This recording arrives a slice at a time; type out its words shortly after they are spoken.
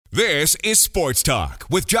This is Sports Talk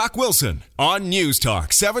with Jock Wilson on News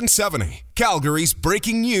Talk 770, Calgary's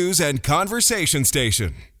breaking news and conversation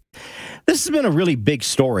station. This has been a really big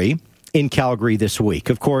story in Calgary this week.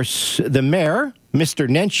 Of course, the mayor, Mr.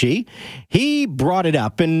 Nenshi, he brought it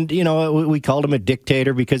up, and we called him a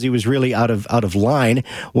dictator because he was really out of line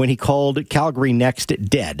when he called Calgary Next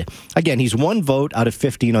dead. Again, he's one vote out of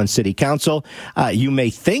 15 on city council. You may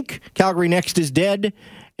think Calgary Next is dead,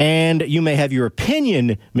 and you may have your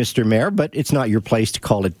opinion, Mr. Mayor, but it's not your place to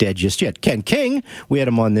call it dead just yet. Ken King, we had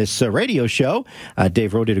him on this radio show.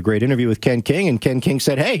 Dave Rowe did a great interview with Ken King, and Ken King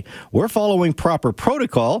said, hey, we're following proper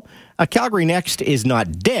protocol. Calgary Next is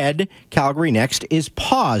not dead. Calgary Next is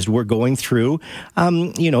paused. We're going through,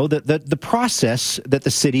 the process that the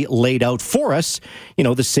city laid out for us.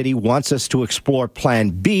 The city wants us to explore Plan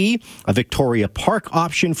B, a Victoria Park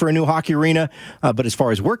option for a new hockey arena. But as far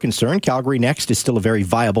as we're concerned, Calgary Next is still a very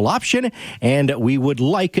viable option, and we would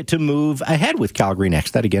like to move ahead with Calgary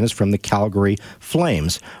Next. That, again, is from the Calgary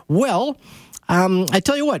Flames. Well, I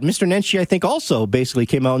tell you what, Mr. Nenshi, I think, also basically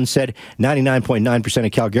came out and said 99.9%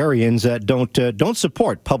 of Calgarians don't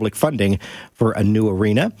support public funding for a new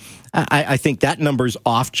arena. I think that number's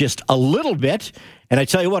off just a little bit. And I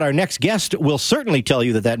tell you what, our next guest will certainly tell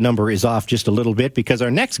you that number is off just a little bit, because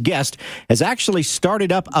our next guest has actually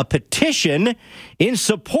started up a petition in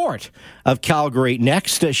support of Calgary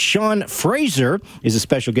Next. Sean Fraser is a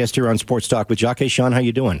special guest here on Sports Talk with Jock. Hey, Sean, how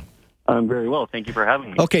you doing? I'm very well. Thank you for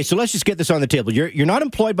having me. Okay, so let's just get this on the table. You're not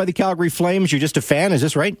employed by the Calgary Flames. You're just a fan. Is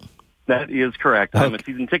this right? That is correct. I'm a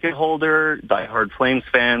season ticket holder, diehard Flames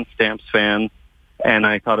fan, Stamps fan, and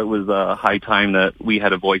I thought it was a high time that we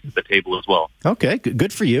had a voice at the table as well. Okay,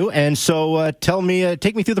 good for you. And so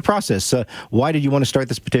take me through the process. Why did you want to start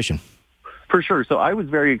this petition? For sure. So I was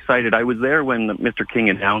very excited. I was there when Mr. King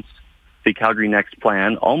announced the Calgary Next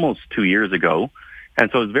plan almost 2 years ago. And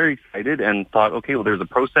so I was very excited and thought, okay, well, there's a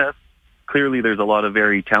process. Clearly, there's a lot of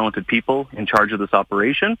very talented people in charge of this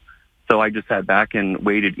operation. So I just sat back and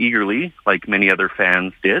waited eagerly, like many other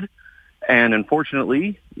fans did. And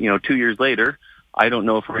unfortunately, 2 years later, I don't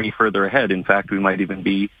know if we're any further ahead. In fact, we might even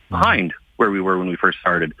be behind where we were when we first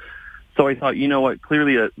started. So I thought, you know what,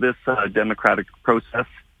 clearly this democratic process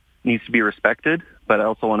needs to be respected, but I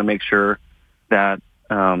also want to make sure that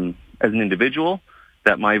as an individual,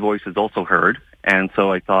 that my voice is also heard. And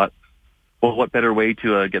so I thought, well, what better way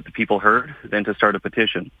to get the people heard than to start a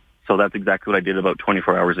petition? So that's exactly what I did about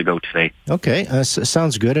 24 hours ago today. Okay,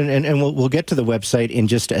 sounds good. And we'll get to the website in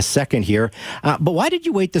just a second here. But why did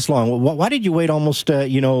you wait this long? Why did you wait almost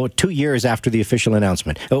 2 years after the official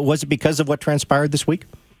announcement? Was it because of what transpired this week?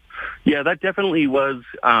 Yeah, that definitely was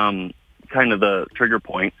kind of the trigger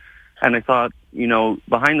point. And I thought,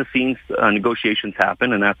 behind the scenes, negotiations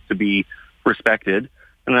happen, and that's to be respected.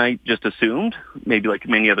 And I just assumed, maybe like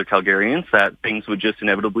many other Calgarians, that things would just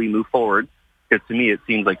inevitably move forward. Because to me, it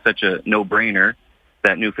seems like such a no-brainer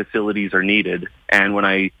that new facilities are needed. And when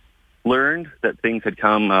I learned that things had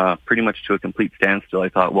come pretty much to a complete standstill, I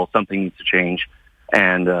thought, well, something needs to change.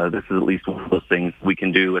 And this is at least one of those things we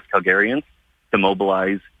can do as Calgarians to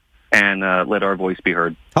mobilize and let our voice be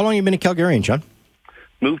heard. How long have you been a Calgarian, Sean?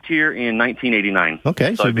 Moved here in 1989.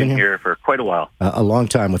 Okay. So I've been here for quite a while. A long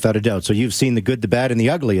time, without a doubt. So you've seen the good, the bad, and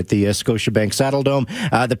the ugly at the Scotiabank Saddledome,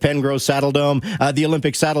 the Pengrove Saddledome, the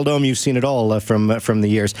Olympic Saddledome. You've seen it all from the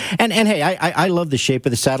years. And hey, I love the shape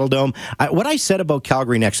of the Saddledome. What I said about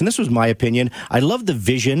Calgary Next, and this was my opinion, I love the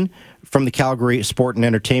vision from the Calgary Sport and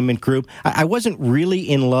Entertainment Group. I wasn't really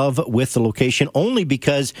in love with the location, only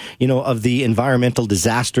because, of the environmental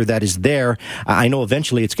disaster that is there. I know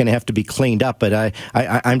eventually it's going to have to be cleaned up, but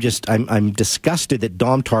I'm disgusted that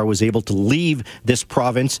Domtar was able to leave this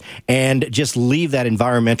province and just leave that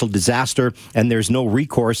environmental disaster, and there's no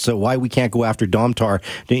recourse. So why we can't go after Domtar,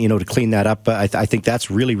 to clean that up? I think that's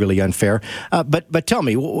really, really unfair. But tell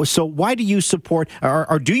me, so why do you support,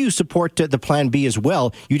 or do you support the Plan B as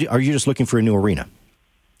well? Are you just looking for a new arena?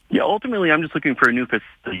 Yeah, ultimately, I'm just looking for a new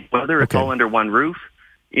facility, whether it's all under one roof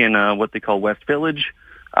in what they call West Village,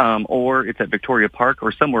 or it's at Victoria Park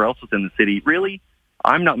or somewhere else within the city. Really,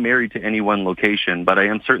 I'm not married to any one location, but I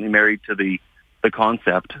am certainly married to the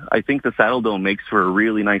concept. I think the Saddledome makes for a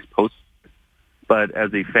really nice post, but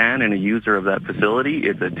as a fan and a user of that facility,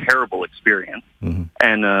 it's a terrible experience. Mm-hmm.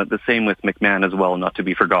 And the same with McMahon as well, not to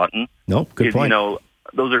be forgotten. No, good point.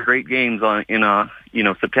 Those are great games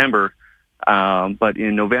in September, but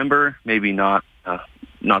in November, maybe not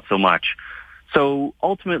so much. So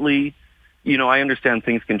ultimately, I understand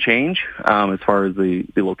things can change as far as the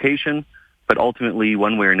location, but ultimately,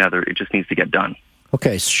 one way or another, it just needs to get done.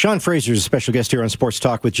 Okay, so Sean Fraser is a special guest here on Sports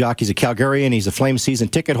Talk with Jock. He's a Calgarian. He's a Flames season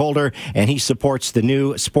ticket holder, and he supports the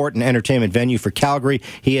new sport and entertainment venue for Calgary.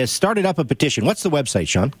 He has started up a petition. What's the website,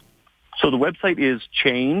 Sean? So the website is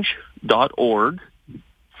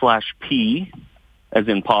change.org/P, as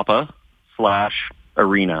in Papa,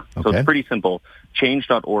 /arena. So it's pretty simple.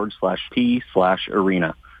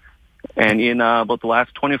 Change.org/P/arena. And in about the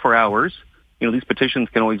last 24 hours, these petitions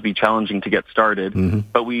can always be challenging to get started,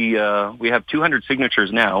 but we have 200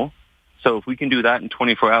 signatures now. So if we can do that in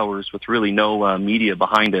 24 hours with really no media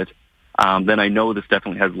behind it, then I know this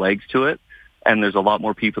definitely has legs to it. And there's a lot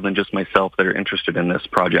more people than just myself that are interested in this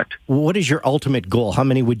project. What is your ultimate goal? How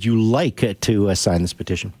many would you like to sign this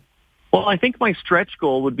petition? Well, I think my stretch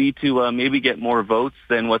goal would be to maybe get more votes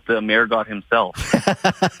than what the mayor got himself.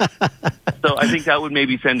 So I think that would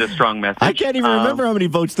maybe send a strong message. I can't even remember how many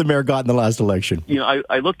votes the mayor got in the last election.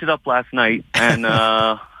 I looked it up last night, and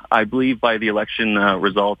I believe by the election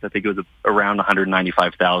results, I think it was around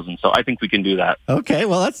 195,000. So I think we can do that. Okay,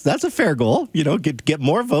 well, that's a fair goal. Get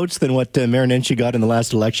more votes than what Mayor Nenshi got in the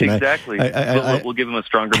last election. Exactly. We'll give him a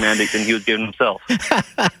stronger mandate than he was giving himself.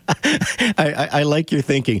 I like your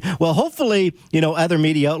thinking. Well, hopefully, other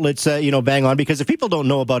media outlets, bang on, because if people don't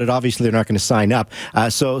know about it, obviously they're not going to sign up.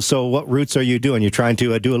 So what routes are you doing? You're trying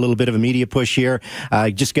to do a little bit of a media push here,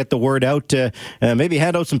 just get the word out, maybe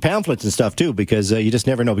hand out some pamphlets and stuff too, because you just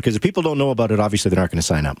never know. Because if people don't know about it, obviously they're not going to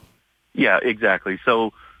sign up. Yeah, exactly.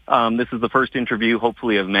 So this is the first interview,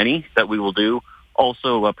 hopefully, of many that we will do.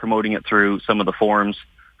 Also promoting it through some of the forums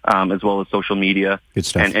as well as social media. Good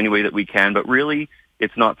stuff. And any way that we can. But really,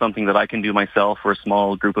 it's not something that I can do myself or a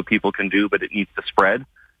small group of people can do, but it needs to spread.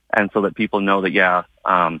 And so that people know that,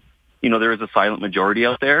 there is a silent majority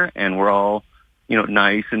out there, and we're all,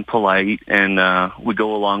 nice and polite, and we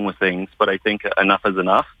go along with things. But I think enough is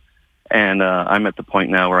enough. And I'm at the point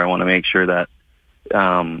now where I want to make sure that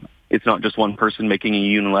it's not just one person making a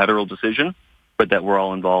unilateral decision, but that we're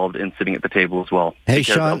all involved in sitting at the table as well. Hey,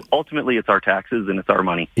 because Sean. Ultimately, it's our taxes and it's our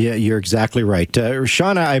money. Yeah, you're exactly right.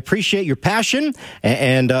 Sean, I appreciate your passion,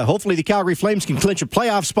 and hopefully the Calgary Flames can clinch a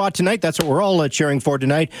playoff spot tonight. That's what we're all cheering for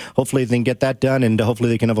tonight. Hopefully they can get that done, and hopefully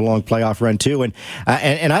they can have a long playoff run too. And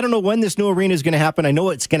I don't know when this new arena is going to happen. I know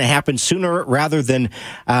it's going to happen sooner rather than,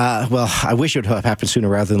 I wish it would have happened sooner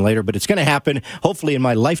rather than later, but it's going to happen hopefully in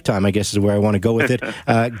my lifetime, I guess is where I want to go with it.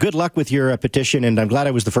 Good luck with your petition, and I'm glad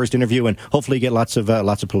I was the first interview, and hopefully you get lots of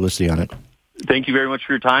publicity on it. Thank you very much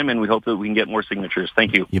for your time, and we hope that we can get more signatures.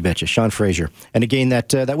 Thank you. You betcha. Sean Fraser. And again, that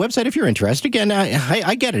website, if you're interested, again,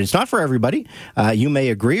 I get it. It's not for everybody. You may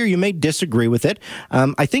agree or you may disagree with it.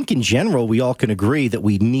 I think in general, we all can agree that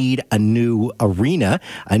we need a new arena,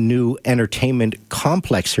 a new entertainment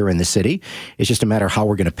complex here in the city. It's just a matter of how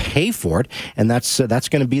we're going to pay for it, and that's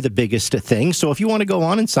going to be the biggest thing. So if you want to go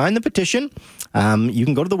on and sign the petition, you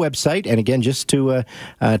can go to the website. And again, just to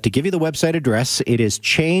give you the website address, it is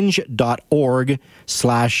change.org/P/arena.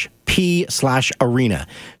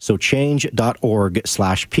 So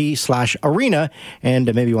change.org/P/arena.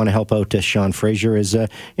 And maybe you want to help out Sean Fraser. He's a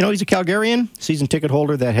Calgarian, season ticket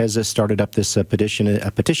holder that has started up this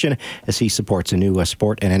petition as he supports a new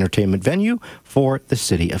sport and entertainment venue for the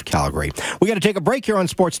city of Calgary. We got to take a break here on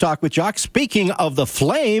Sports Talk with Jock. Speaking of the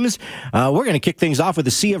Flames, we're going to kick things off with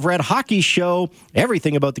the Sea of Red Hockey Show.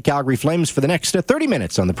 Everything about the Calgary Flames for the next 30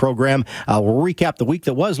 minutes on the program. We'll recap the week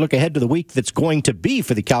that was, look ahead to the week that's going to be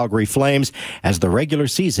for the Calgary Flames as the regular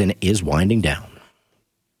season is winding down.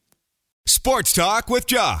 Sports Talk with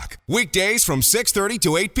Jock. Weekdays from 6:30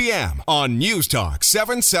 to 8 p.m. on News Talk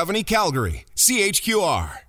 770 Calgary, CHQR.